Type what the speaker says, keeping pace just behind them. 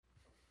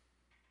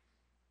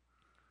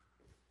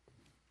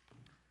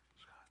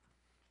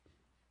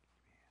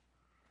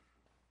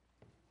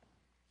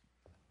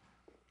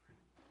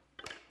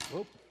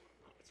Whoop.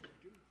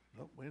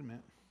 Oh, wait a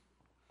minute.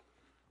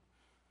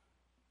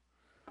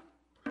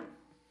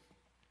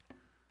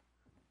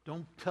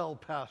 Don't tell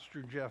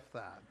Pastor Jeff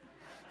that.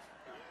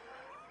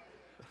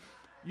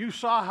 You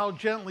saw how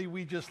gently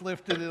we just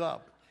lifted it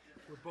up.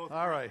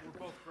 All right.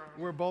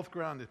 We're both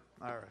grounded.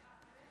 All right.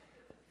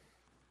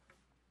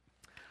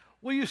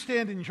 Will you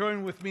stand and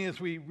join with me as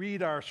we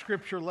read our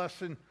scripture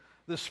lesson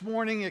this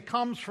morning? It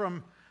comes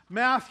from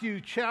Matthew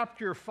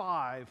chapter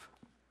 5.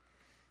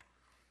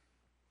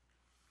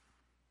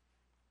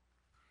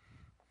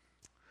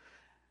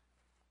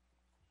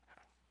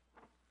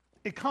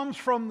 It comes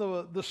from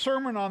the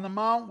Sermon on the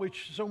Mount,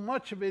 which so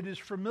much of it is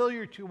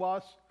familiar to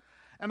us.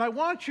 And I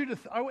want you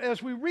to,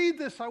 as we read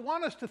this, I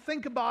want us to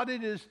think about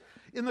it as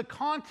in the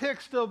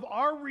context of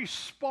our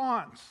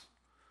response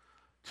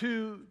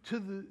to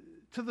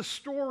the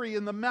story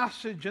and the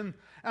message and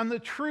the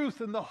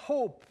truth and the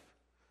hope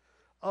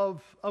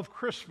of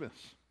Christmas.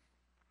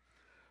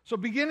 So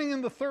beginning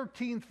in the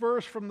 13th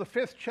verse from the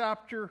 5th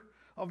chapter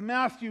of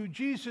Matthew,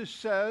 Jesus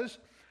says,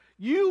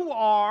 "You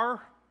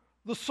are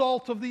the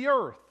salt of the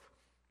earth.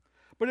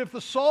 But if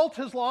the salt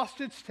has lost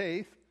its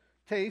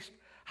taste,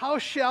 how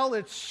shall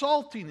its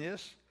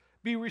saltiness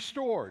be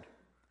restored?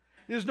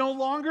 It is no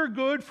longer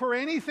good for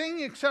anything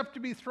except to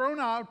be thrown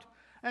out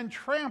and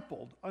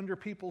trampled under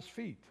people's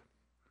feet.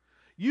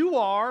 You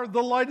are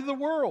the light of the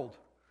world.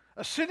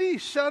 A city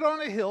set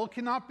on a hill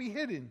cannot be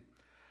hidden,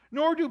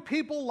 nor do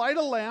people light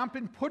a lamp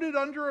and put it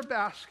under a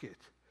basket,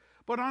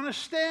 but on a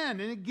stand,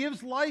 and it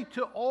gives light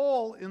to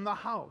all in the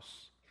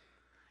house.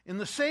 In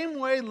the same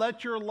way,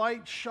 let your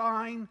light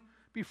shine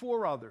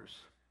before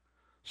others,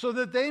 so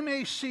that they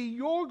may see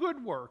your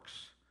good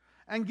works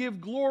and give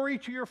glory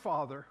to your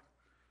Father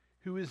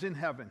who is in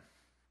heaven."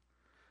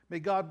 May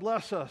God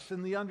bless us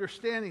in the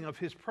understanding of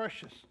his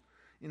precious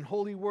and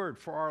holy word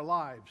for our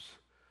lives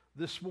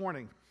this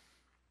morning.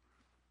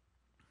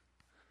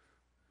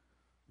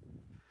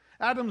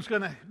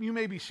 You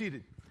may be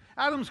seated.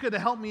 Adam's going to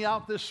help me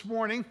out this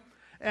morning.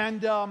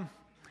 And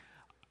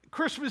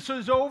Christmas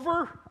is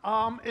over,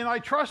 and I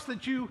trust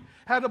that you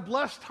had a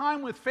blessed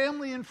time with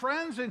family and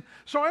friends. And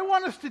so I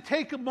want us to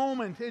take a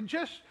moment and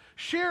just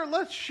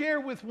let's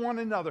share with one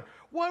another.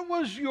 What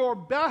was your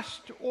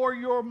best or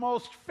your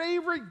most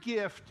favorite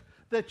gift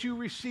that you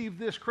received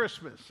this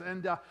Christmas?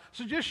 And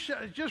so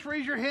just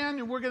raise your hand,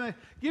 and we're going to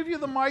give you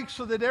the mic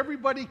so that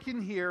everybody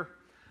can hear.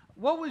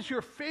 What was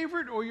your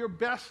favorite or your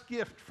best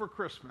gift for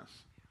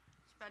Christmas?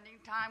 Spending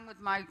time with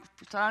my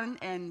son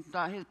and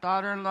his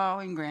daughter-in-law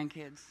and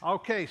grandkids.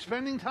 Okay,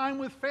 spending time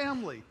with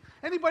family.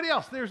 Anybody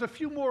else? There's a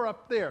few more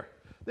up there.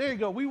 There you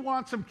go. We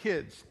want some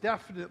kids,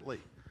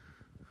 definitely.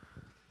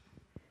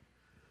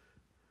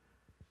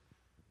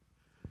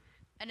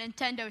 A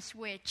Nintendo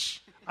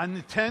Switch. A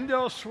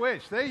Nintendo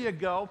Switch. There you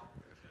go.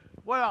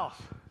 What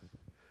else?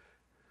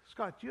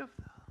 Scott, do you have?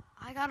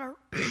 I got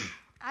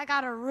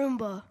a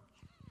Roomba.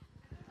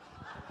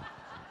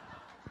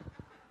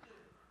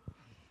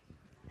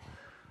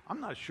 I'm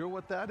not sure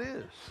what that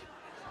is.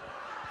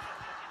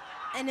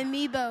 An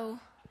Amiibo.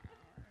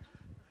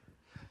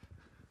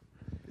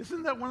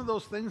 Isn't that one of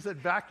those things that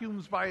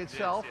vacuums by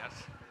itself? Yes.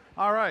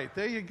 All right,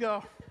 there you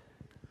go.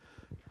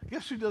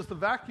 Guess who does the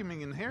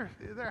vacuuming in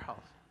their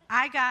house?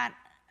 I got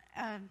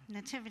a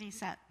nativity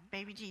set,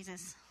 baby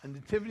Jesus. A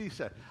nativity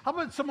set. How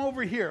about some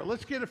over here?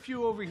 Let's get a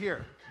few over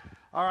here.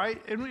 All right,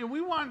 and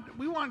we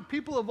want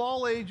people of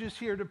all ages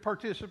here to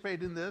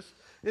participate in this.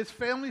 It's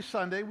Family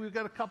Sunday. We've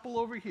got a couple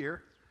over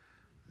here.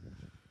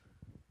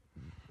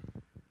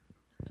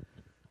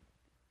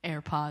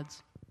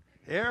 AirPods.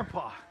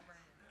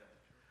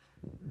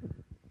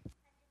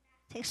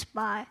 Takes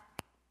by.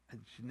 A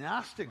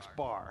gymnastics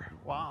bar.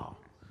 Wow,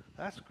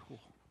 that's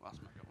cool.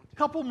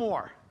 Couple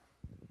more.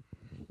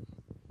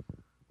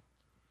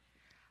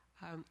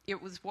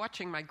 It was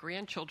watching my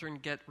grandchildren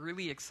get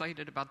really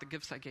excited about the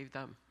gifts I gave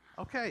them.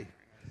 Okay,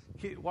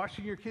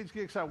 watching your kids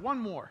get excited. One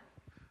more.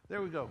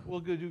 There we go.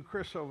 We'll go do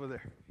Chris over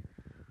there.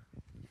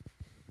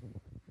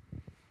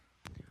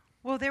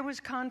 Well, there was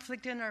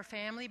conflict in our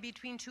family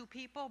between two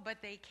people,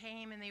 but they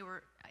came and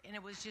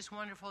it was just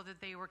wonderful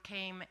that they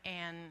came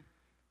and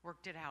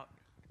worked it out.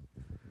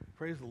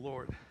 Praise the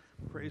Lord.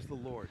 Praise the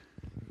Lord.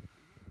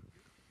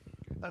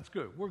 That's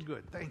good. We're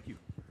good. Thank you.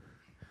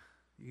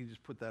 You can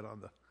just put that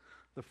on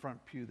the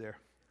front pew there.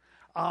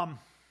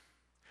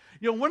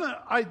 One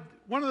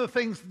of the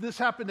things, this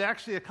happened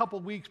actually a couple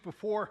weeks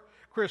before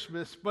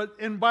Christmas,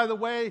 and by the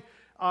way,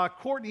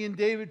 Courtney and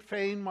David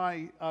Fain,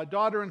 my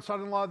daughter and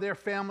son-in-law, their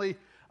family,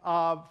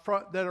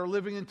 that are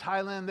living in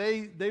Thailand,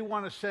 they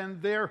want to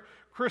send their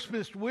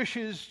Christmas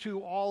wishes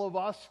to all of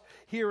us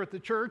here at the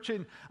church.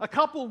 And a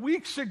couple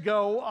weeks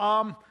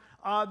ago,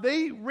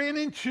 they ran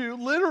into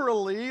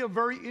literally a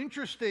very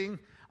interesting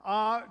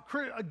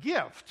a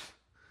gift.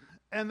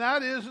 And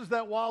that is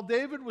that while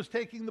David was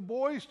taking the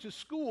boys to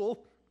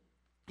school,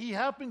 he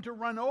happened to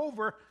run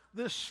over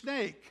this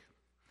snake.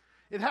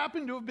 It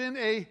happened to have been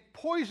a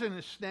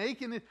poisonous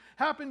snake, and it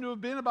happened to have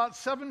been about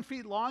 7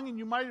 feet long, and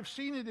you might have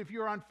seen it if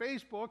you're on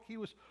Facebook. He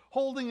was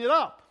holding it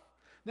up.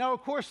 Now,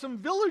 of course, some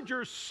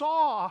villagers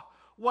saw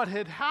what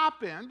had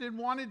happened and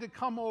wanted to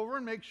come over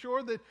and make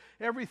sure that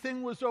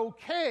everything was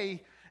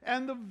okay.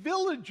 And the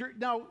villager,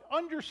 now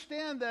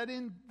understand that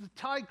in the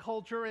Thai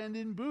culture and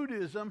in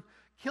Buddhism,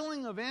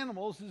 killing of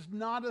animals is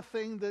not a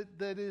thing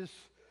that is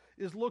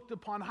looked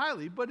upon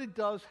highly, but it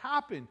does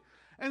happen.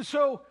 And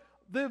so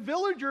the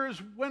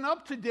villagers went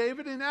up to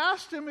David and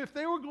asked him if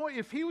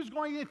he was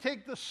going to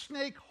take the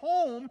snake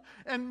home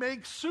and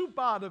make soup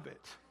out of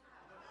it.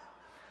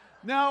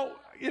 Now,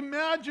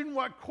 imagine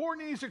what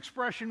Courtney's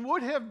expression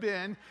would have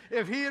been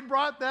if he had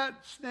brought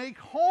that snake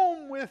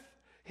home with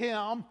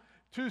him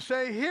to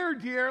say, "Here,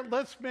 dear,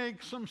 let's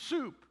make some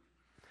soup."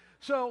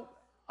 So,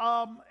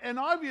 and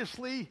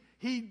obviously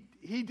he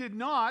did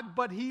not,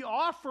 but he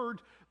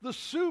offered the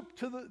soup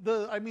to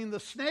the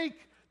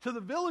snake to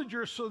the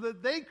villagers so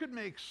that they could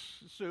make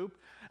soup,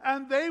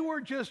 and they were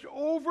just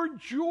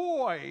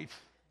overjoyed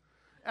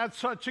at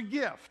such a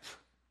gift.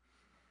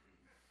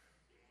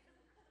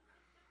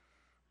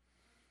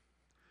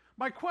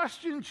 My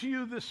question to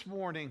you this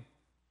morning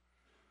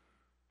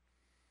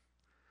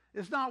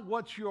is not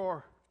what's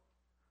your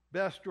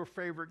best or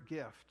favorite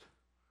gift,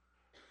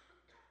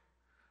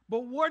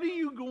 but what are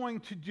you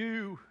going to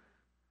do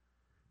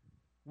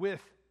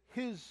with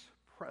his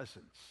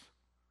presence?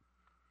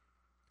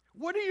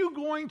 What are you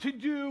going to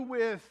do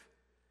with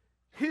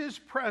his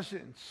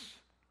presence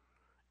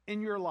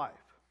in your life?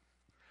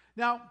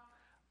 Now,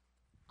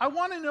 I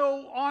want to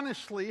know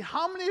honestly,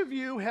 how many of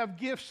you have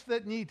gifts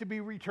that need to be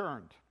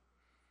returned?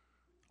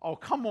 Oh,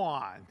 come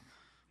on.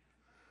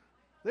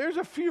 There's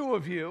a few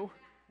of you.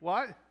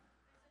 What?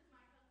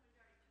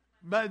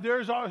 But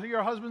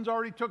your husband's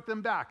already took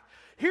them back.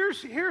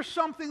 Here's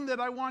something that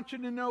I want you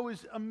to know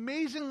is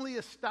amazingly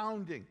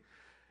astounding.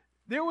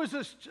 There was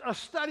a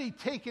study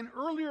taken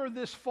earlier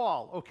this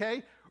fall,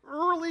 okay?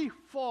 Early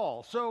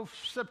fall, so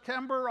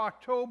September,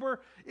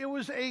 October. It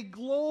was a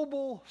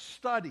global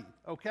study,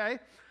 okay,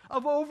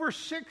 of over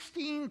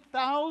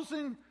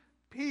 16,000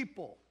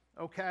 people,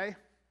 okay?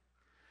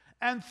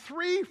 And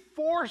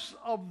 3/4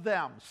 of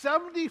them,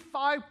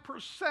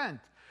 75%,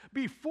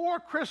 before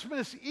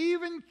Christmas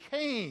even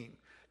came,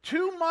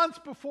 2 months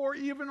before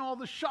even all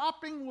the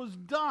shopping was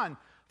done,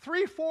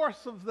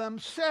 3/4 of them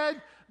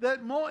said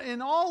that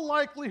in all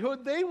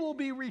likelihood they will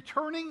be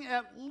returning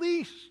at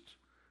least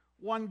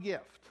one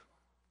gift.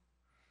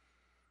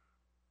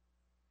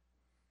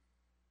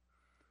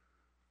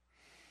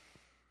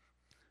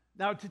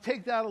 Now, to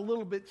take that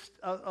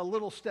a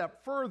little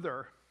step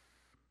further,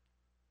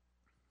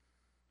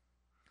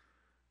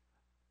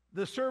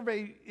 the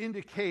survey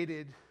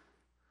indicated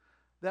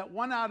that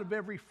 1 out of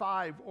every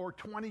 5, or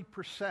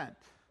 20%,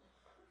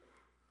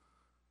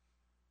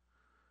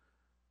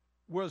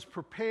 was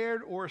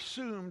prepared or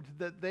assumed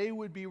that they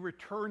would be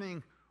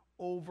returning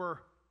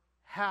over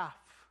half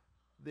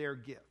their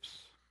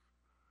gifts.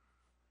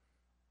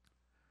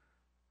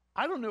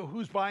 I don't know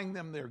who's buying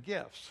them their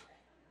gifts.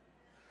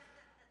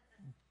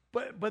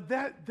 But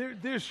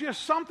there's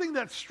just something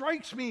that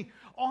strikes me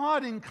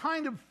odd and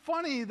kind of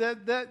funny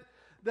that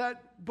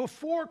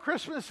before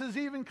Christmas has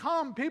even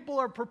come, people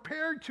are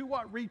prepared to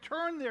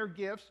return their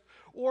gifts,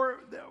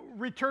 or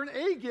return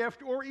a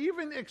gift, or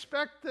even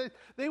expect that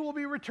they will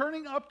be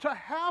returning up to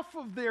half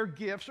of their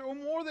gifts or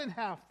more than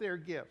half their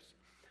gifts.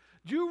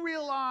 Do you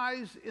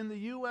realize in the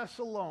U.S.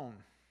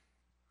 alone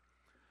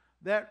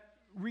that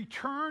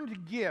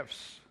returned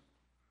gifts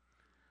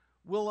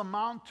will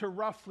amount to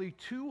roughly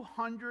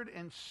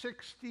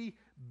 $260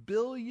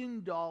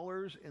 billion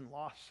in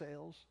lost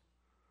sales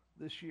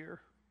this year?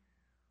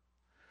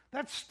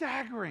 That's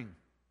staggering.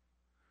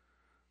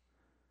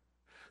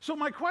 So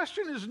my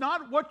question is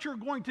not what you're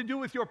going to do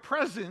with your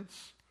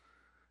presents,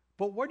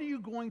 but what are you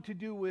going to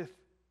do with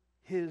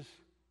his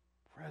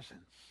presence?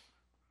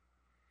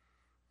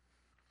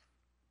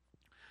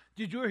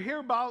 Did you hear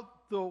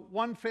about the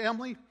one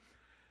family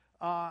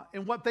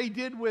and what they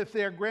did with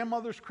their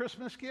grandmother's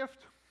Christmas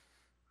gift?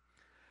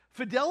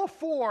 Fidela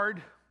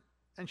Ford,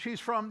 and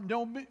she's from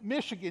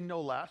Michigan,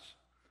 no less,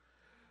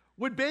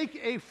 would bake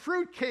a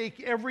fruitcake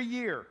every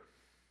year.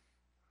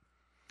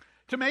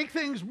 To make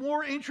things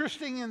more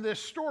interesting in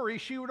this story,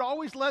 she would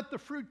always let the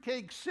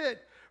fruitcake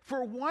sit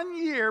for 1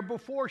 year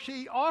before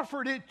she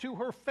offered it to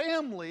her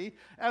family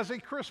as a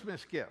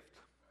Christmas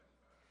gift.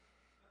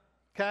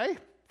 Okay?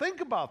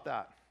 Think about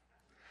that.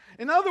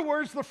 In other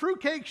words, the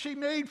fruitcake she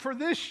made for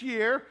this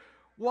year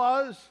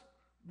was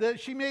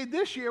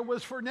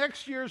for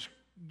next year's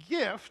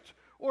gift,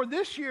 or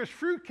this year's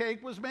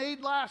fruitcake was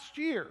made last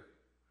year.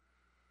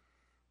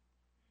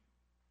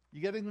 You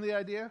getting the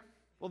idea?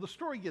 Well, the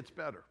story gets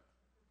better.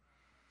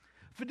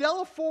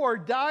 Fidela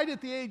Ford died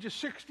at the age of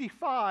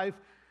 65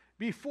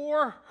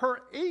 before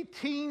her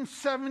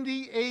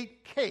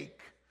 1878 cake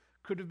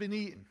could have been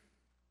eaten.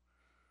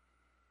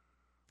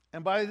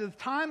 And by the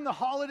time the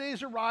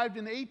holidays arrived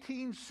in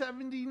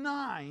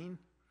 1879,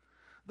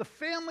 the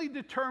family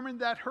determined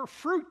that her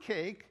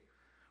fruitcake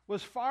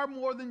was far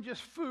more than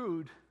just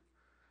food,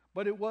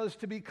 but it was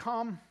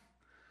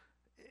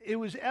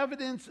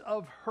evidence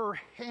of her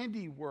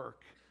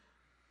handiwork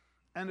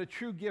and a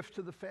true gift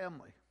to the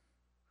family.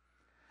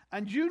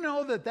 And you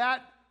know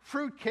that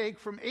fruitcake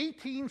from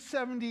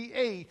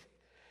 1878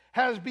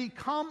 has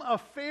become a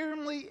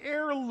family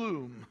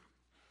heirloom.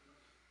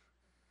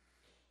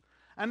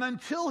 And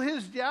until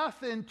his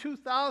death in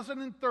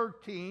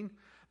 2013,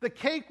 the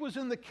cake was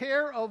in the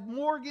care of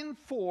Morgan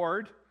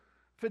Ford,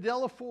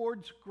 Fidel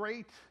Ford's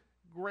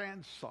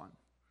great-grandson.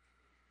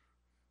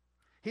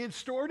 He had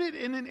stored it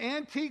in an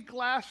antique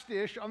glass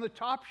dish on the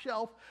top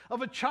shelf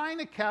of a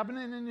china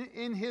cabinet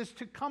in his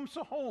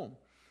Tecumseh home,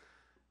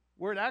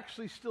 where it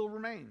actually still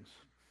remains.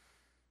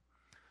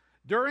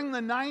 During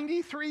the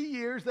 93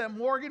 years that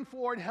Morgan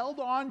Ford held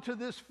on to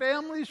this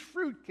family's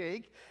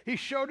fruitcake, he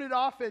showed it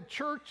off at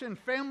church and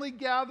family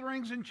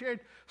gatherings and shared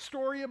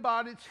story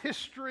about its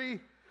history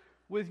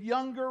with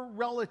younger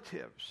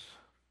relatives.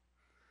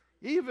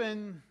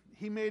 Even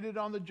he made it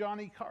on the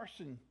Johnny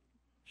Carson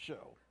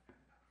show.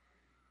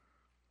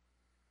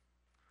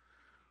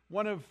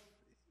 One of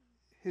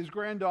his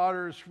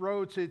granddaughters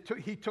wrote,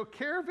 he took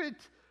care of it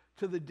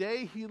to the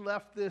day he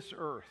left this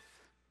earth.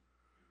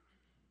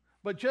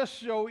 But just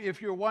so if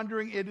you're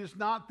wondering, it is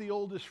not the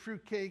oldest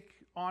fruitcake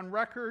on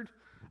record.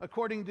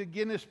 According to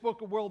Guinness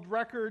Book of World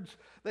Records,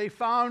 they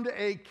found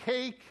a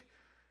cake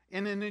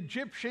in an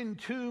Egyptian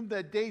tomb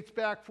that dates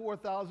back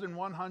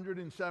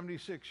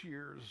 4,176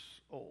 years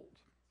old.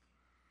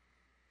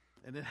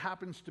 And it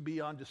happens to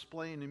be on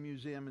display in a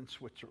museum in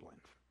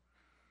Switzerland.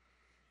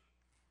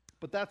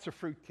 But that's a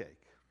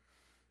fruitcake.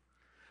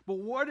 But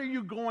what are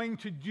you going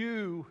to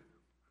do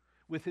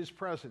with his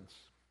presence?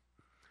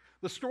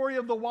 The story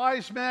of the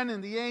wise men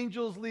and the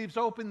angels leaves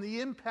open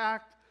the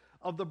impact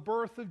of the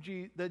birth of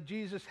that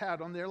Jesus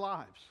had on their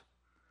lives.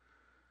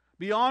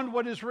 Beyond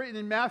what is written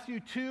in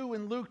Matthew 2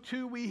 and Luke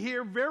 2, we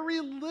hear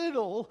very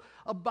little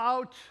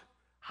about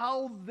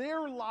how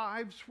their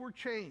lives were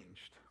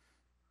changed.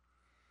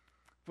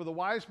 For the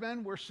wise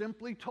men, we're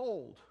simply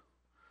told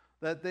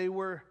that they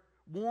were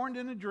warned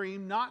in a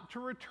dream not to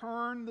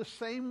return the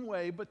same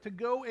way, but to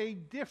go a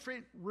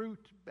different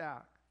route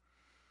back.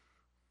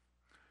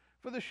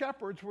 For the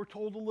shepherds, we're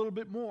told a little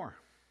bit more.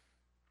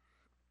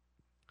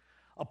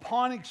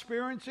 Upon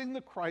experiencing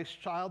the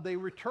Christ child, they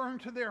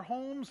returned to their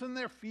homes and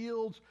their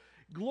fields,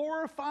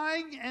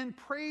 glorifying and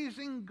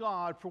praising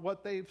God for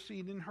what they've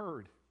seen and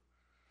heard.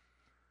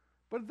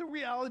 But the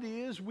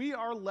reality is, we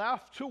are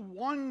left to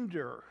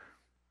wonder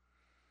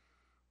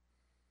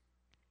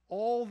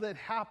all that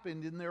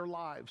happened in their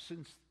lives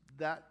since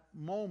that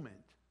moment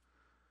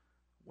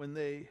when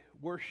they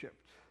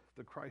worshiped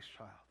the Christ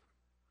child.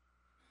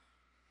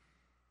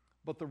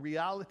 But the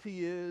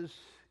reality is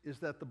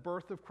that the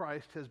birth of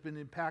Christ has been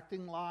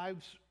impacting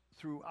lives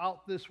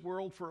throughout this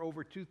world for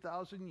over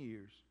 2,000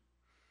 years.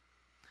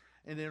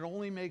 And it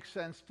only makes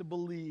sense to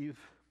believe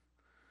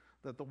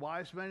that the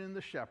wise men and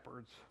the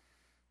shepherds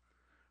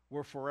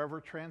were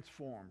forever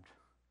transformed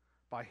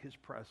by his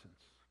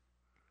presence.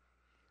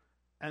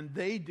 And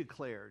they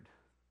declared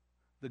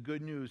the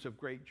good news of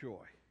great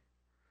joy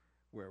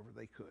wherever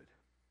they could.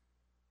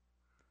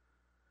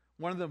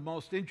 One of the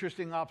most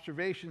interesting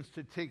observations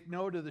to take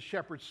note of the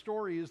shepherd's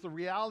story is the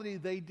reality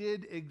they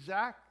did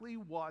exactly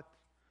what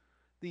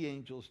the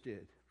angels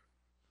did.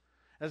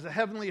 As the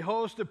heavenly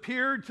host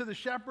appeared to the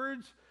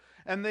shepherds,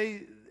 and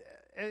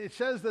it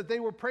says that they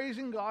were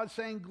praising God,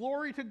 saying,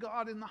 "Glory to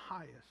God in the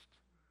highest."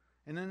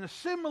 And in a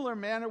similar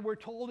manner, we're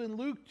told in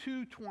Luke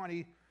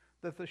 2:20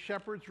 that the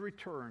shepherds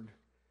returned,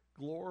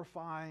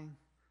 glorifying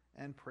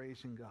and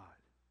praising God.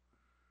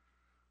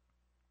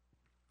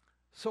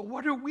 So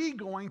what are we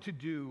going to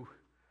do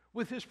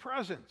with his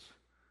presence?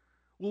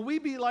 Will we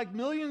be like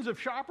millions of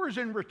shoppers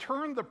and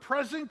return the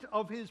present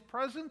of his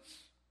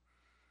presence?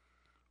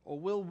 Or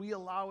will we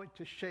allow it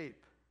to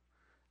shape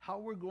how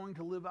we're going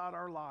to live out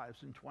our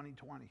lives in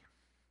 2020?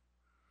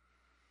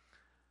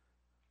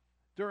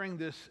 During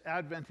this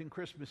Advent and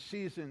Christmas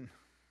season,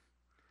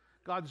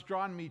 God's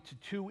drawn me to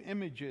two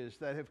images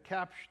that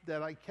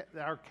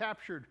are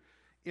captured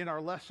in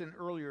our lesson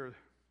earlier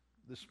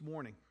this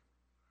morning.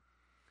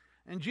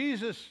 And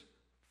Jesus'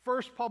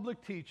 first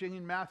public teaching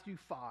in Matthew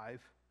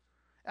 5,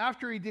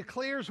 after he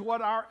declares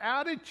what our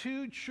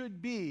attitude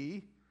should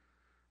be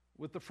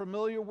with the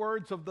familiar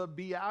words of the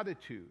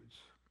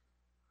Beatitudes,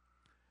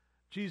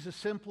 Jesus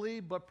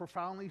simply but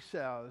profoundly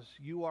says,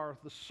 "You are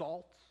the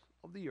salt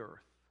of the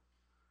earth,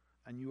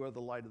 and you are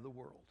the light of the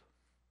world."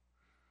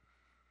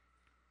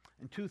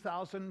 In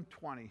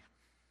 2020,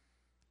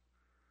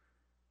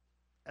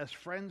 as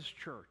Friends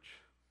Church,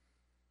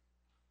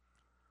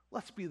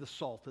 let's be the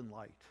salt and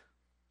light.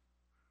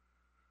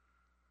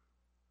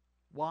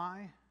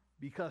 Why?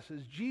 Because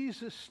as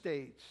Jesus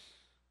states,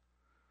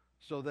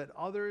 so that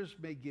others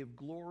may give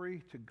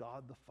glory to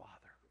God the Father.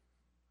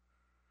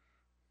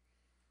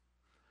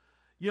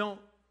 You know,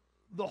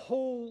 the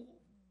whole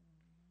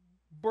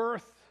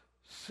birth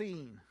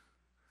scene,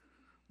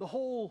 the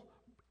whole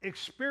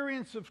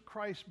experience of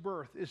Christ's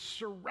birth is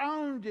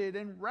surrounded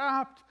and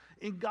wrapped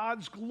in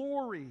God's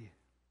glory.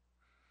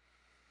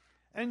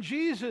 And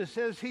Jesus,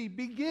 as he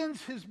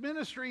begins his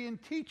ministry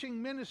and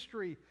teaching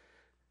ministry,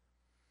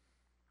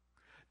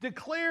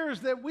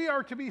 declares that we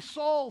are to be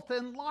salt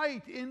and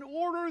light in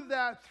order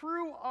that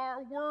through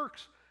our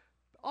works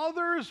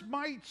others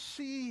might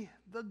see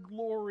the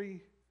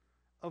glory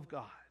of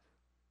God.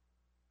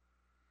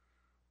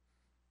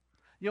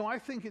 You know, I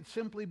think it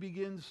simply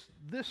begins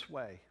this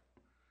way.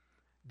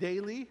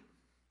 Daily,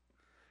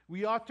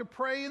 we ought to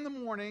pray in the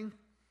morning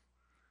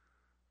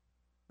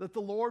that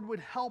the Lord would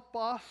help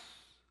us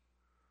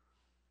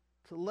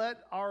to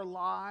let our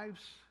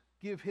lives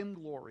give Him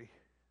glory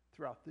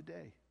throughout the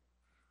day.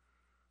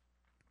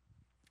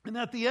 And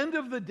at the end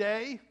of the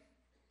day,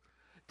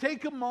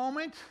 take a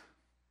moment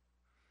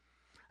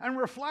and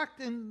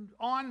reflect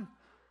on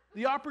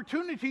the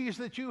opportunities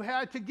that you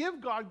had to give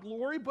God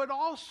glory, but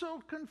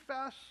also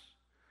confess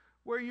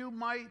where you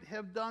might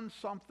have done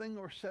something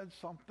or said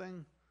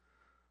something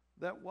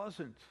that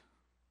wasn't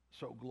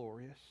so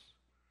glorious.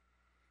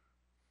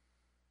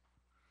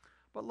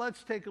 But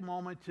let's take a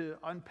moment to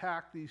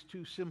unpack these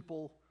two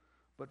simple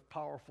but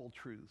powerful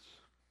truths.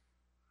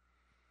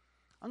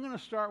 I'm going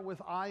to start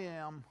with I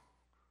am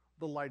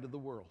the light of the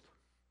world.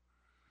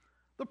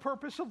 The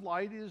purpose of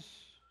light is,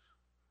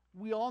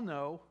 we all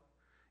know,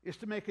 is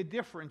to make a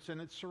difference in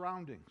its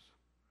surroundings.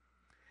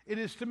 It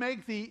is to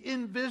make the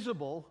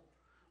invisible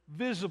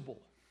visible.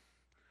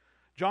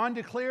 John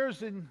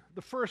declares in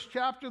the first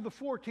chapter, the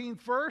 14th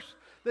verse,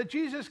 that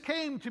Jesus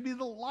came to be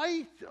the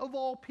light of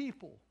all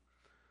people.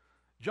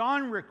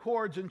 John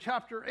records in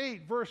chapter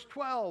 8, verse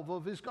 12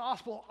 of his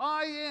gospel,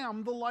 I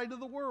am the light of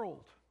the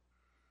world.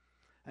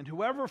 And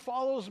whoever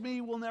follows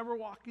me will never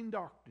walk in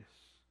darkness,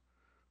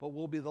 but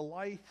will be the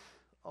light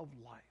of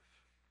life.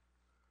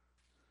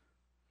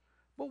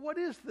 But what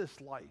is this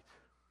light?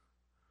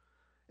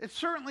 It's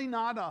certainly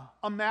not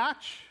a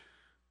match.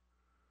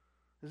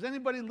 Has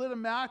anybody lit a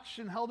match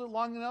and held it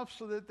long enough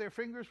so that their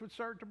fingers would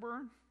start to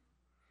burn?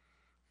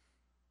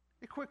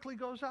 It quickly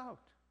goes out.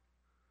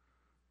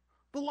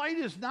 The light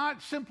is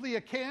not simply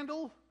a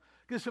candle,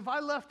 because if I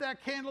left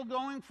that candle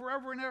going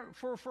forever and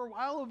ever, for a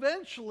while,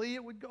 eventually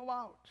it would go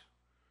out.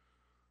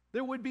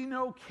 There would be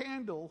no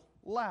candle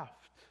left.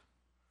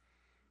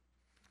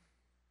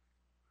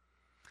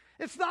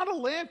 It's not a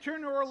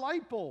lantern or a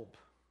light bulb,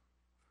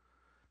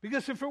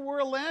 because if it were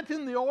a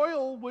lantern, the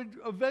oil would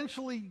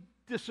eventually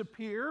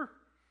disappear.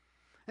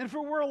 And if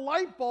it were a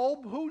light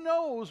bulb, who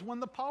knows when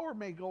the power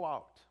may go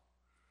out.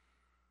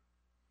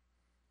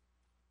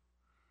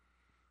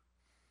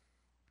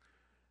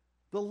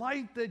 The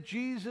light that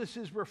Jesus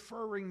is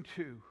referring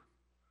to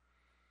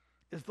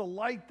is the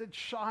light that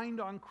shined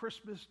on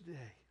Christmas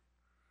Day.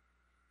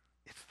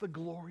 It's the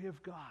glory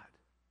of God.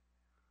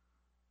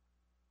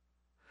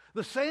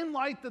 The same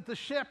light that the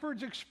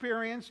shepherds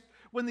experienced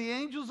when the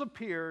angels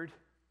appeared.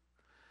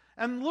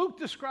 And Luke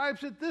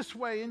describes it this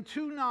way in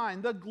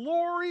 2:9. The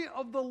glory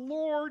of the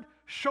Lord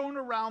shone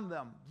around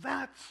them.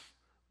 That's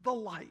the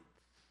light.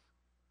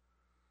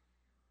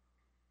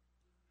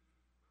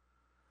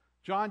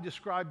 John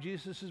described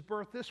Jesus'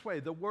 birth this way.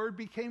 The Word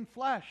became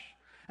flesh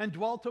and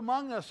dwelt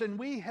among us, and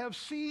we have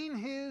seen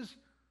His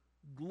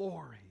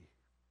glory.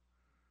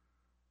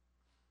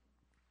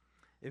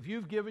 If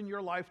you've given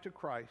your life to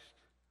Christ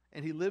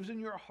and He lives in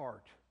your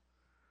heart,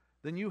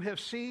 then you have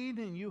seen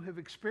and you have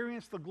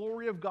experienced the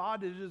glory of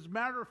God. As a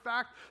matter of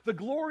fact, the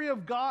glory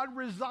of God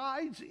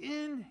resides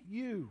in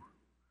you.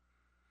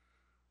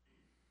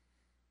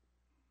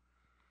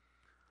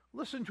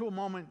 Listen to a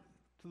moment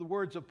to the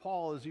words of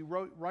Paul as he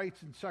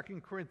writes in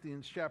 2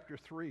 Corinthians chapter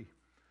 3,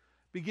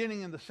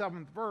 beginning in the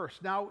 7th verse.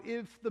 Now,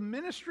 if the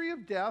ministry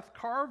of death,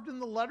 carved in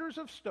the letters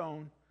of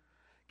stone,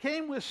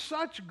 came with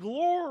such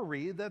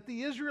glory that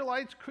the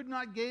Israelites could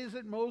not gaze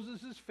at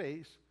Moses'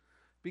 face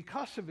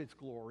because of its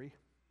glory,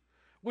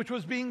 which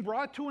was being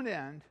brought to an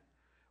end,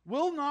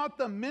 will not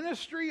the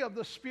ministry of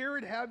the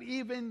Spirit have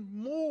even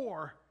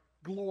more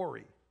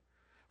glory?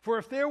 For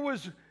if there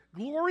was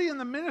glory in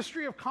the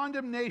ministry of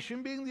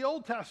condemnation, being the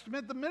Old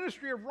Testament, the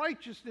ministry of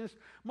righteousness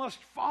must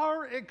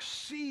far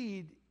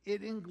exceed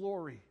it in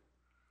glory.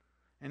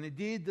 And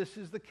indeed, this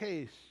is the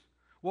case.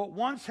 What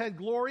once had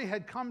glory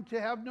had come to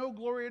have no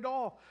glory at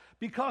all,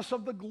 because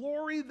of the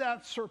glory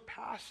that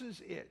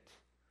surpasses it.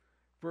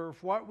 For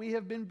if what we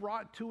have been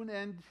brought to an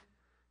end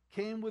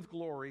came with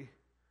glory,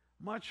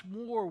 much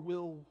more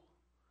will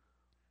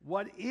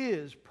what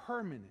is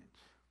permanent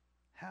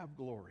have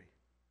glory.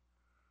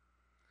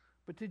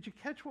 But did you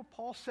catch what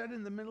Paul said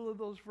in the middle of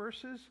those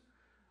verses?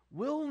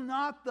 Will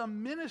not the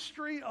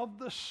ministry of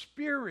the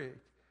Spirit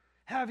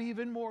have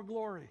even more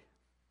glory?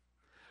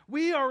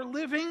 We are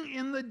living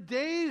in the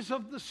days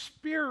of the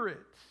Spirit.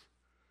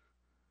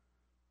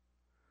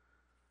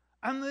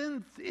 And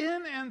then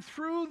in and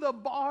through the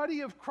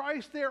body of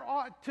Christ, there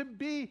ought to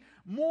be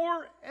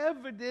more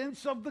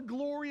evidence of the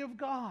glory of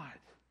God.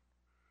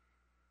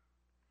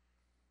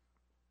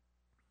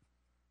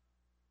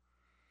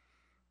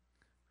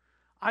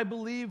 I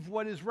believe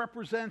what is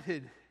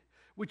represented,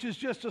 which is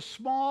just a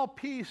small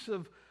piece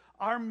of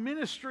our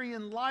ministry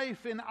and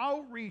life and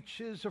outreach,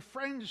 is a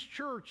Friends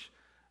Church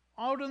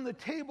out on the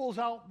tables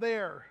out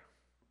there,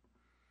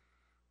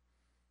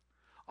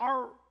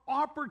 are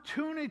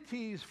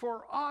opportunities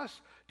for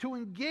us to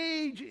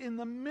engage in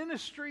the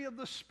ministry of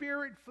the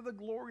Spirit for the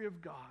glory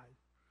of God.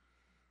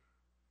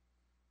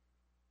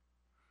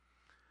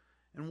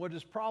 And what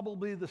is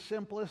probably the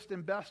simplest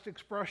and best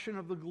expression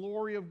of the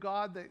glory of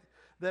God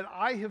that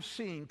I have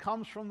seen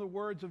comes from the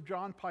words of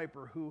John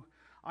Piper, who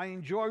I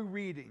enjoy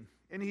reading.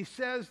 And he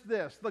says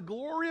this: the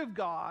glory of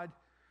God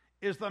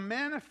is the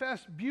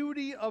manifest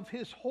beauty of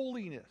His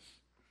holiness.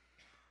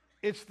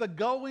 It's the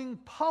going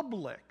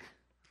public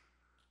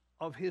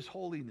of His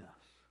holiness.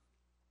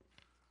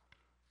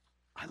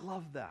 I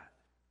love that.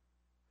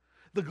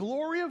 The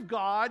glory of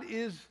God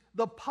is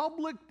the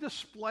public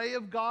display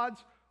of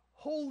God's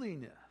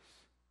holiness.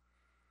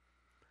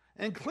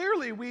 And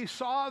clearly we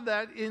saw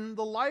that in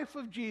the life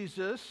of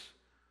Jesus,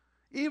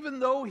 even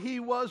though He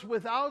was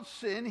without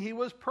sin, He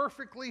was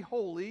perfectly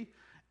holy,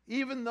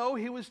 even though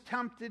He was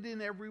tempted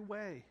in every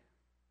way.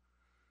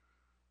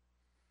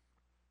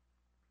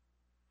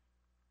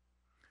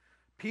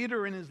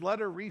 Peter in his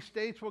letter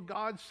restates what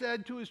God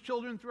said to His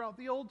children throughout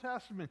the Old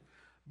Testament: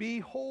 be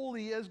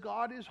holy as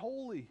God is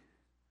holy.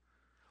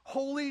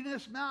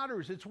 Holiness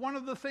matters. It's one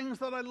of the things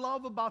that I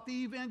love about the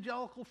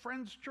Evangelical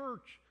Friends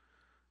Church.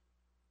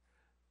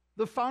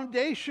 The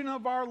foundation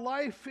of our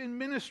life in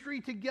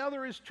ministry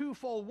together is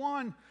twofold.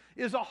 One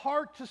is a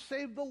heart to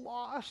save the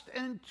lost,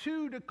 and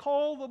two, to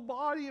call the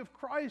body of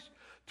Christ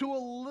to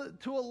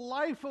a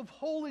life of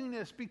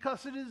holiness,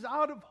 because it is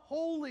out of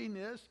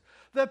holiness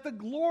that the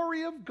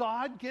glory of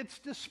God gets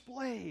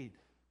displayed.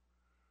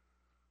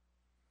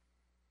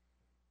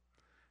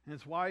 And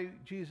it's why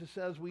Jesus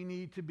says we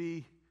need to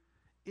be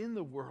in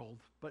the world,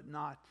 but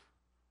not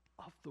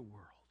of the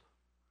world.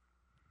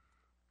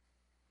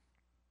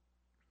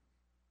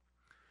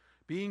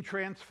 Being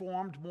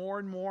transformed more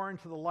and more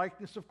into the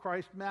likeness of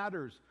Christ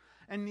matters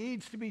and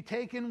needs to be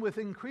taken with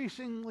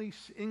increasing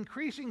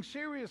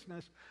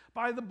seriousness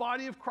by the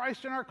body of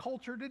Christ in our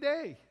culture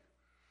today.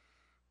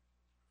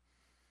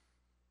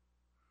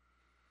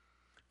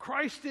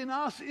 Christ in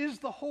us is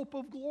the hope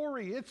of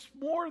glory. It's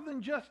more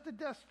than just a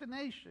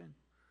destination,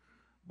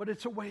 but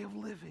it's a way of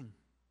living.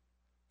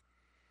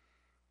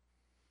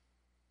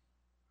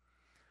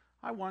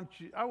 I want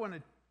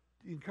to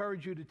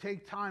encourage you to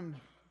take time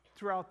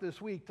throughout this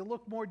week to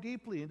look more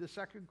deeply into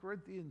 2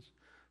 Corinthians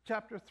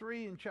chapter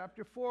 3 and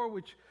chapter 4,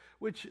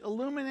 which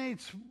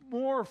illuminates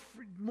more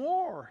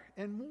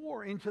and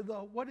more into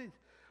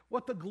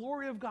what the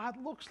glory of God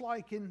looks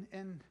like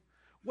and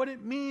what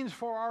it means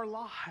for our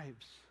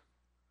lives.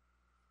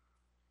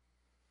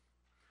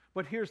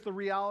 But here's the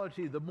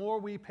reality: the more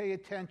we pay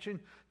attention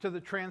to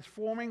the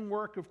transforming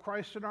work of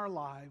Christ in our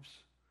lives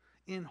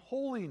in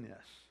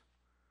holiness,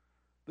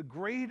 the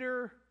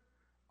greater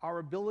our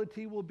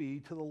ability will be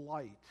to the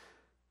light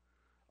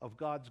of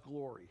God's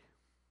glory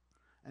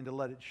and to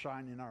let it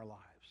shine in our lives.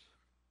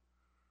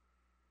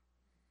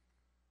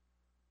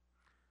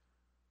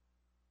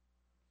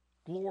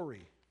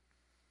 Glory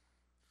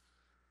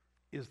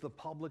is the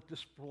public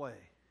display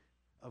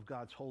of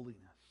God's holiness.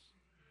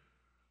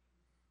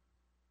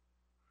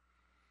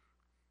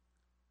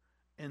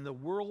 And the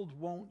world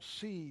won't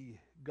see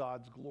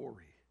God's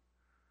glory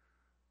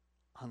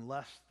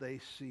unless they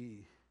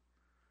see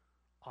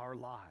our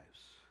lives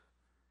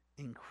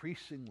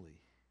increasingly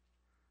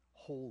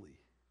holy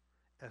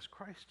as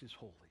Christ is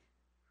holy.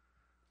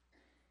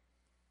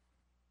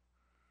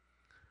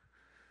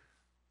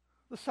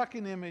 The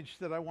second image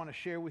that I want to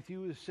share with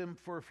you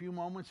for a few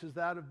moments is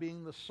that of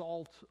being the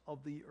salt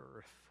of the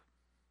earth.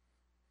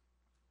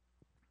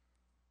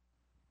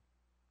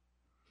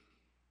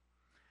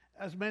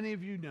 As many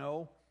of you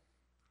know,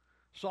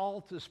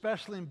 salt,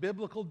 especially in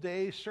biblical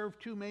days,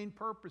 served two main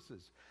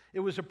purposes. It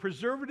was a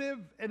preservative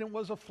and it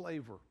was a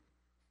flavor.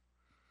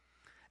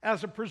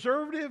 As a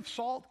preservative,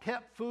 salt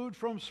kept food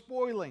from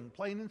spoiling,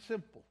 plain and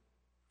simple.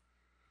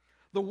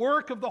 The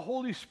work of the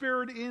Holy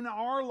Spirit in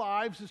our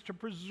lives is to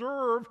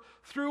preserve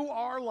through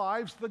our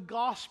lives the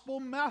gospel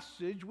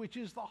message, which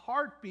is the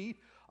heartbeat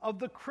of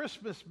the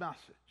Christmas message.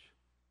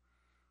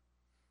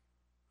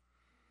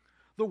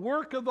 The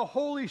work of the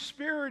Holy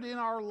Spirit in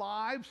our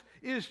lives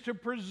is to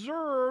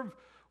preserve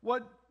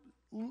what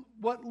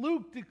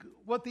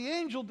the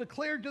angel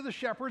declared to the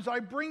shepherds: I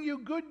bring you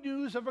good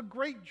news of a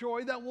great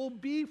joy that will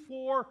be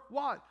for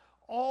what?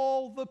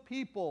 All the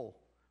people.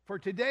 For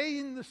today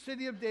in the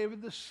city of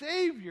David, the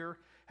Savior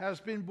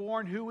has been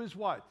born, who is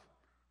what?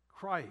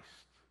 Christ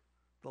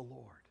the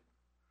Lord.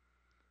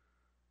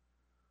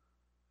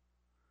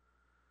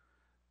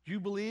 Do you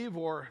believe,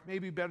 or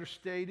maybe better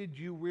stated,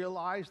 do you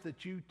realize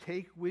that you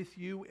take with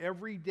you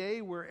every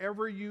day,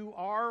 wherever you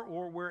are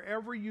or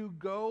wherever you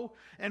go,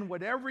 and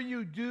whatever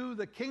you do,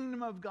 the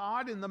kingdom of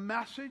God and the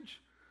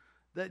message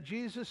that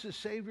Jesus is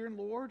Savior and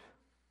Lord?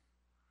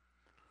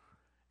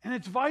 And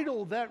it's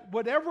vital that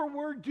whatever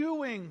we're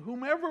doing,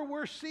 whomever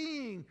we're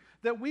seeing,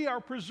 that we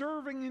are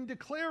preserving and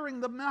declaring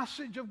the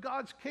message of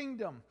God's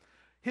kingdom,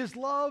 His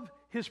love,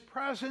 His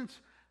presence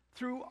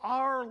through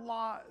our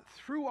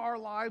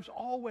lives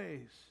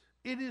always.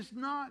 It is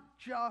not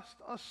just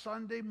a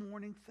Sunday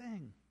morning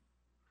thing.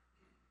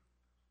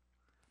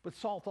 but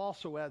salt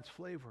also adds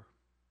flavor.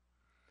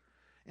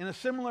 In a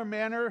similar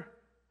manner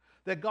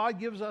that God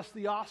gives us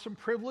the awesome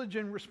privilege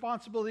and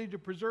responsibility to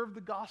preserve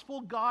the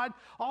gospel, God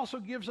also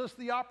gives us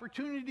the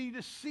opportunity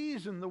to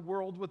season the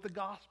world with the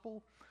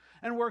gospel,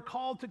 and we're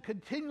called to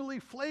continually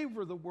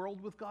flavor the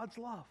world with God's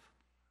love.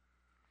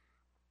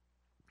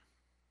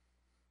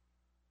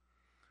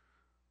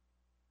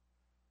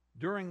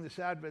 During this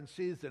Advent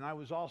season, I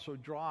was also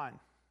drawn,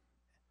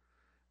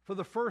 for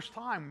the first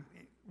time,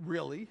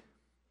 really,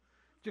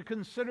 to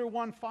consider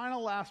one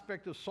final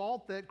aspect of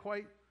salt that,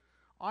 quite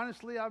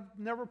honestly, I've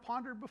never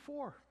pondered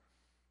before.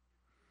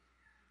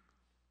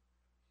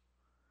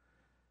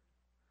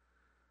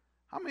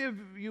 How many of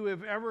you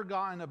have ever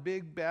gotten a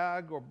big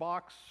bag or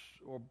box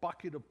or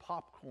bucket of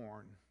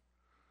popcorn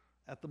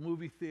at the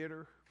movie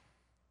theater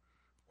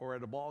or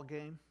at a ball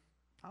game?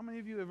 How many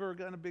of you have ever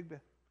gotten a big bag?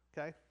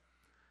 Okay.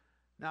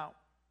 Now,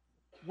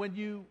 when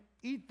you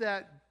eat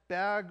that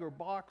bag or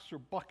box or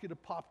bucket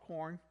of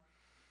popcorn,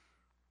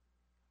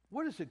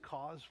 what does it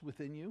cause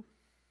within you?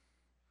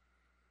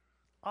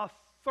 A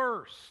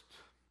thirst.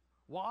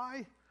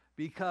 Why?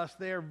 Because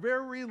they are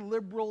very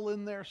liberal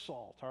in their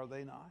salt, are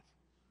they not?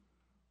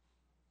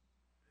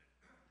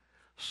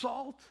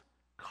 Salt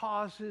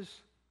causes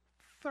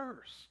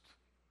thirst.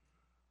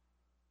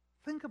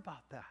 Think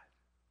about that.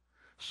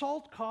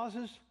 Salt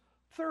causes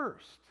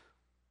thirst.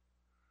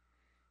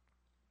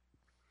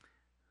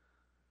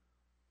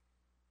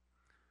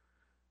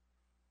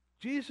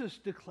 Jesus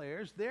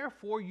declares,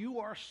 therefore you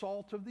are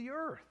salt of the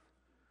earth.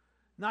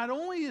 Not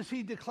only is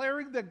he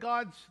declaring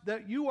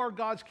that you are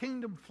God's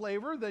kingdom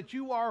flavor, that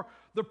you are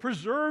the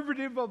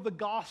preservative of the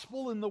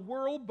gospel in the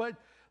world, but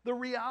the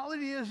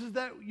reality is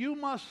that you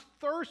must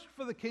thirst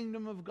for the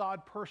kingdom of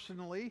God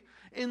personally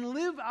and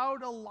live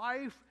out a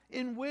life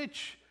in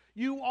which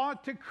you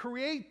ought to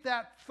create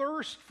that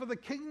thirst for the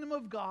kingdom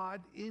of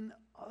God in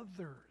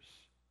others.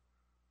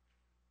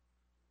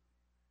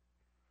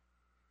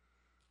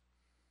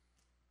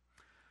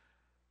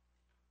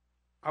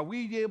 Are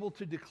we able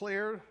to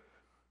declare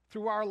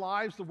through our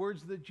lives the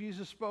words that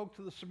Jesus spoke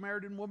to the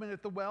Samaritan woman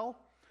at the well?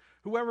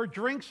 Whoever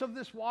drinks of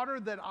this water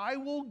that I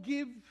will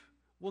give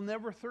will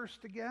never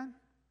thirst again.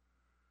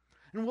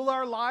 And will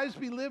our lives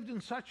be lived in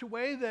such a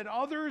way that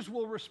others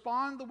will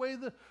respond the way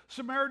the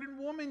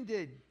Samaritan woman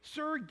did?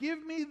 Sir,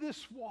 give me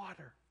this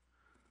water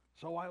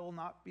so I will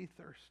not be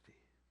thirsty.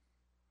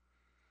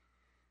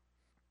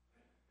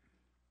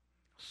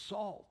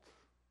 Salt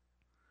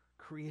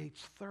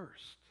creates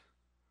thirst.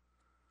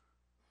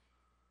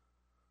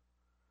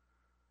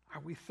 Are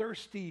we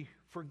thirsty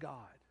for God?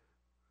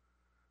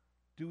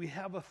 Do we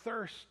have a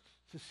thirst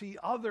to see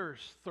others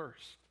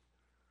thirst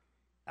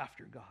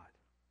after God?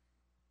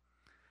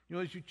 You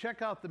know, as you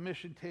check out the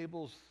mission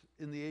tables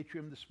in the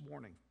atrium this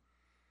morning,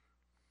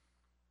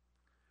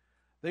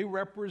 they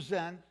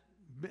represent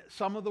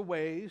some of the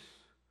ways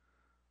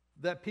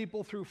that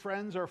people through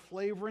friends are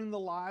flavoring the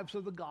lives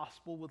of the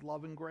gospel with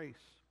love and grace.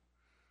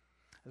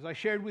 As I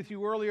shared with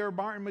you earlier,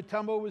 Martin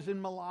Mutombo is in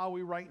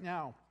Malawi right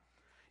now.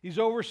 He's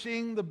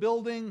overseeing the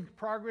building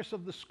progress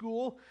of the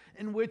school,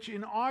 in which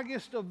in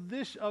August of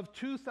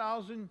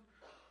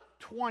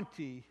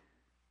 2020,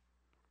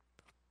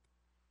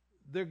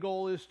 their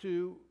goal is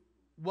to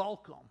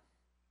welcome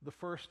the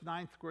first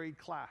 9th grade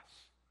class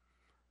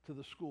to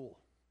the school.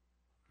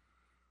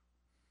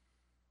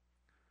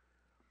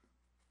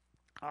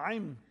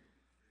 I'm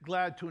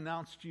glad to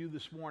announce to you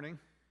this morning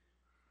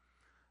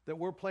that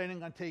we're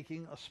planning on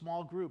taking a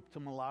small group to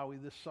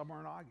Malawi this summer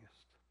in August.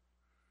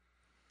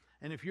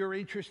 And if you're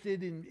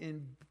interested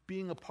in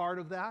being a part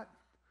of that,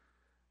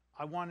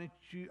 I want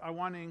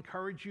to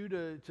encourage you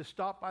to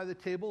stop by the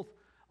table.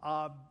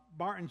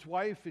 Martin's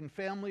wife and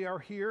family are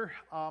here,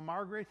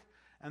 Margaret,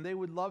 and they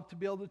would love to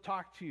be able to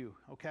talk to you,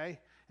 okay?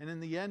 And in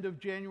the end of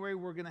January,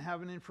 we're going to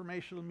have an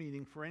informational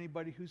meeting for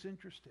anybody who's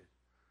interested.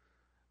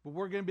 But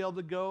we're going to be able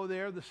to go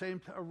there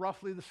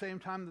roughly the same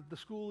time that the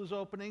school is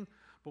opening,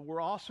 but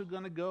we're also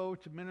going to go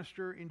to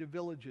minister into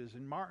villages.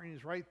 And Martin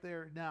is right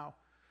there now,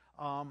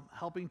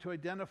 helping to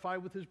identify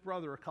with his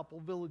brother a couple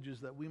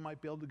villages that we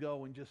might be able to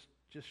go and just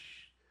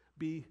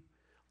be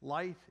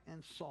light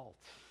and salt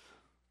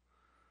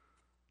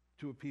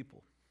to a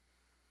people.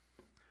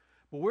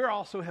 But we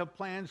also have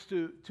plans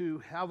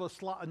to have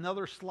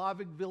another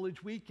Slavic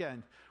village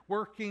weekend,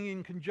 working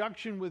in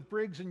conjunction with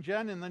Briggs and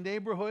Jen in the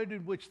neighborhood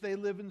in which they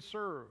live and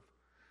serve.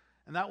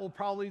 And that will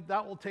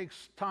take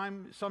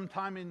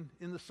sometime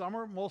in the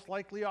summer, most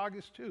likely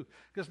August too.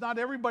 Because not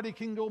everybody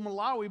can go to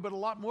Malawi, but a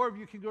lot more of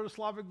you can go to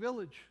Slavic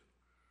Village.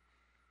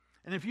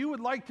 And if you would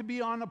like to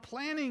be on a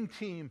planning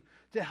team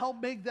to help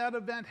make that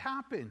event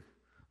happen,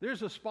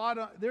 there's a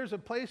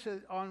place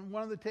on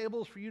one of the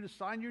tables for you to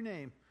sign your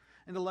name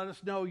and to let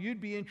us know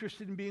you'd be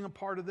interested in being a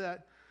part of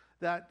that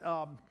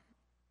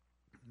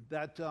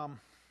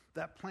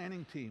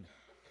planning team.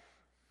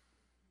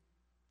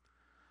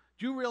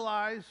 Do you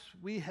realize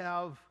we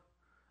have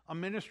a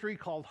ministry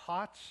called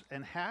Hots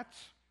and Hats?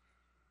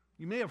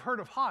 You may have heard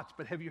of Hots,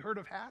 but have you heard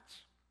of Hats?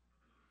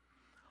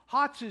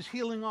 Hots is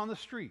healing on the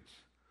streets.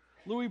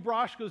 Louis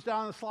Brosh goes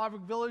down to the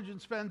Slavic village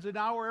and spends an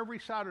hour every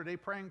Saturday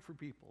praying for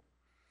people.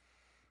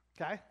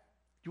 Okay? Do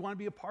you want to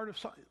be a part of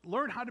something?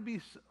 Learn how to be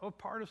a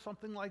part of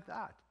something like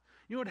that.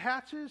 You know what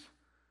HATS is?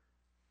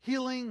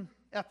 Healing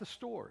at the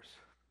stores.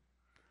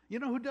 You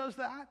know who does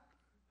that?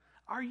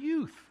 Our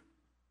youth.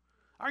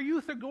 Our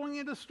youth are going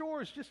into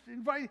stores, just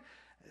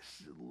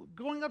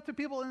going up to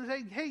people and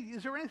saying, hey,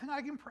 is there anything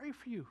I can pray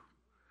for you?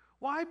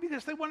 Why?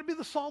 Because they want to be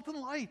the salt and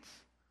light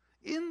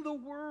in the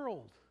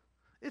world.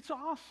 It's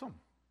awesome.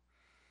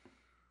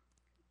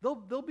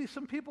 There'll be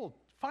some people.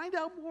 Find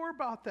out more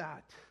about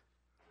that.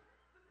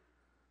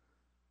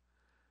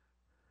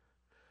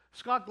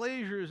 Scott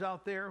Glazier is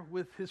out there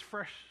with his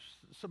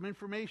some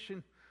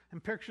information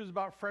and pictures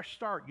about Fresh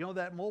Start. You know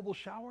that mobile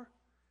shower?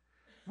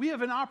 We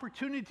have an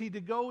opportunity to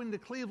go into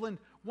Cleveland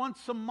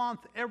once a month,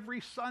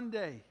 every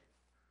Sunday.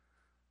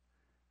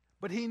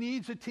 But he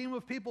needs a team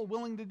of people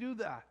willing to do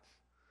that.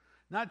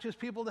 Not just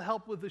people to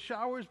help with the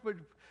showers, but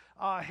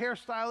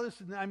hairstylists.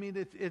 And I mean,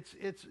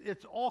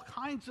 it's all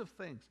kinds of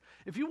things.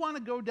 If you want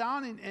to go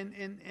down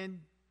and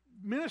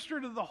minister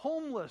to the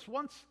homeless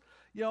once,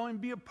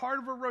 and be a part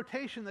of a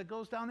rotation that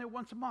goes down there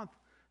once a month,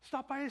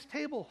 stop by his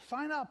table,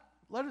 sign up.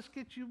 Let us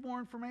get you more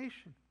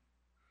information.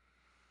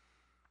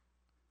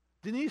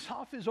 Denise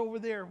Huff is over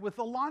there with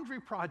the laundry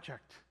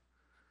project.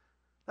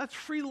 That's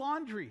free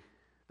laundry.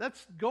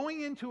 That's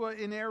going into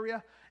an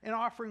area and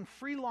offering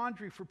free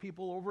laundry for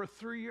people over a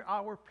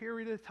 3-hour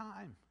period of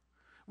time.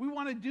 We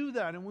want to do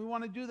that, and we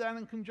want to do that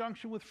in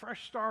conjunction with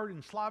Fresh Start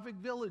and Slavic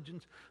Village.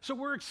 And so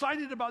we're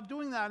excited about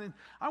doing that, and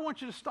I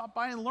want you to stop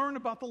by and learn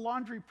about the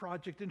laundry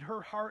project and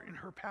her heart and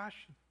her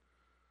passion.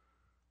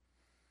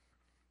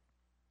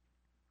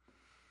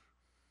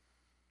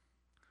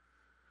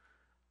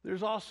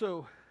 There's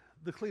also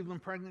the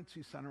Cleveland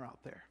Pregnancy Center out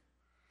there.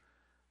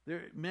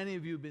 Many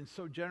of you have been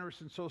so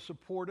generous and so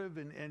supportive,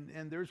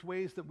 and there's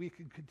ways that we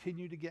can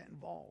continue to get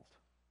involved.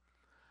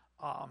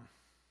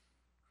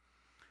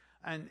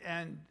 And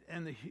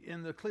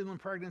the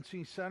Cleveland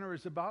Pregnancy Center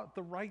is about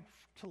the right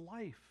to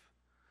life.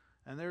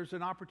 And there's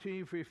an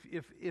opportunity for,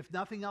 if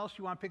nothing else,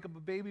 you want to pick up a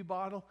baby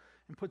bottle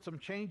and put some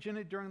change in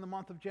it during the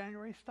month of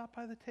January, stop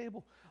by the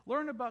table.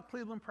 Learn about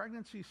Cleveland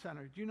Pregnancy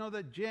Center. Do you know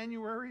that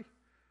January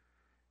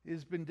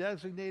has been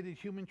designated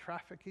Human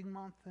Trafficking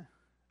Month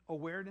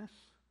awareness?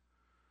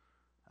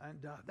 And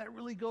that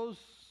really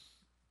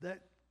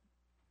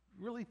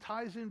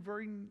ties in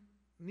very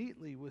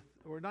nicely with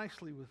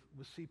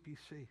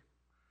CPC.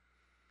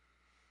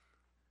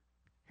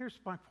 Here's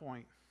my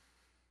point.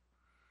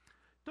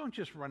 Don't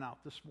just run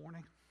out this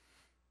morning.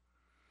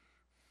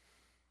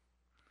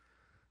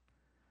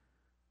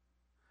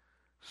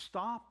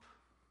 Stop,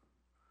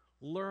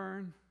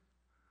 learn,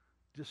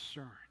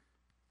 discern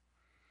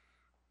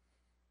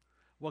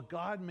what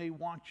God may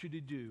want you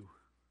to do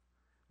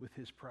with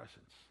His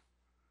presence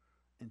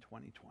in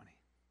 2020.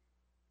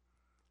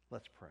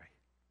 Let's pray.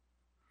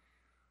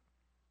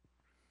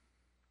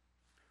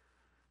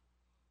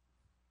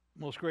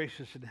 Most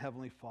gracious and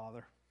Heavenly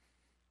Father,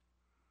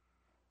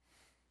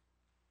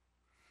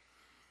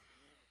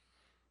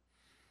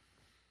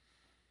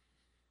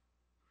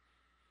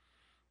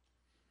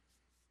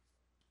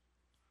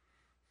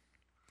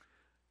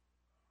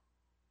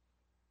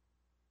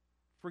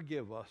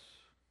 forgive us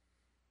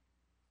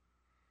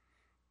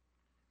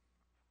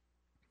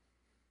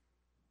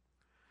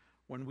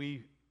when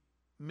we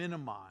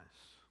minimize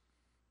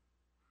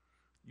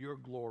your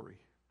glory,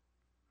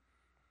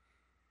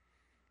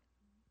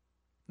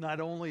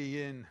 not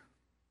only in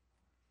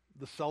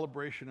the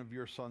celebration of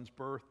your Son's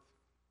birth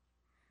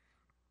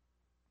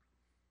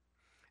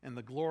and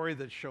the glory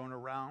that's shown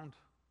around,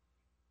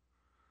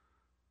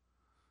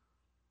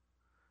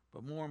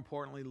 but more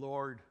importantly,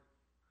 Lord,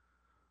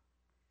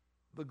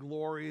 the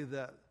glory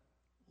that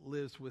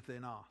lives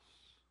within us.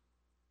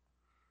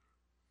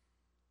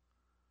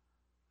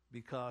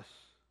 Because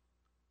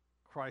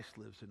Christ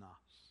lives in us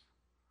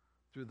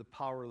through the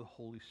power of the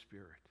Holy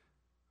Spirit.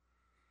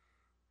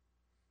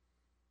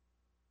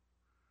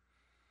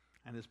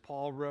 And as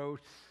Paul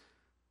wrote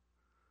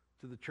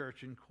to the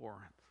church in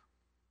Corinth,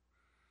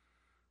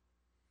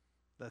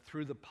 that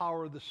through the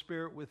power of the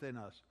Spirit within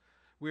us,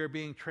 we are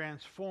being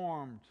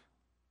transformed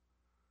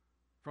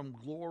from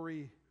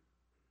glory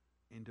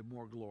into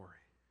more glory.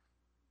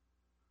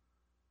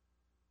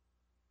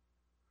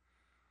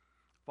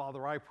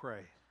 Father, I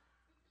pray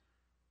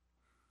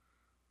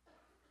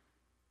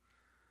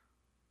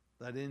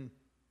that in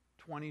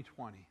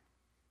 2020,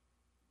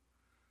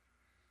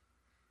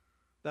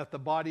 that the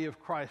body of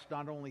Christ,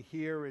 not only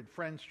here at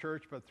Friends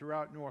Church, but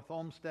throughout North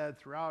Olmsted,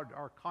 throughout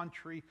our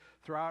country,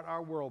 throughout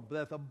our world,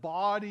 that the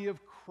body of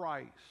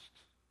Christ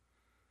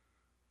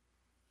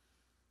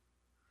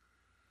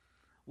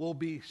will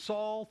be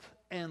salt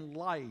and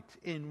light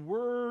in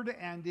word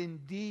and in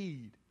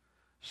deed,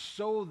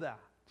 so that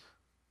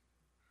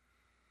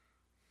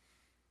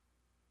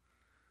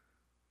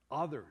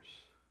others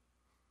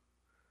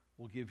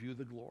will give you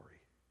the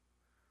glory,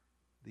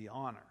 the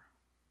honor,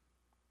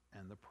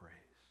 and the praise.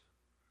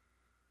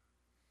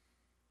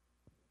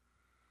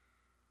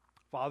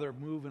 Father,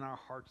 move in our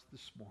hearts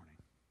this morning.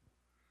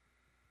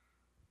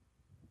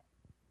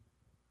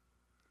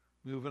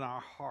 Move in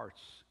our hearts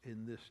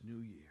in this new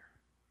year.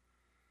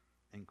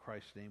 In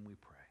Christ's name we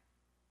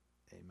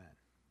pray. Amen.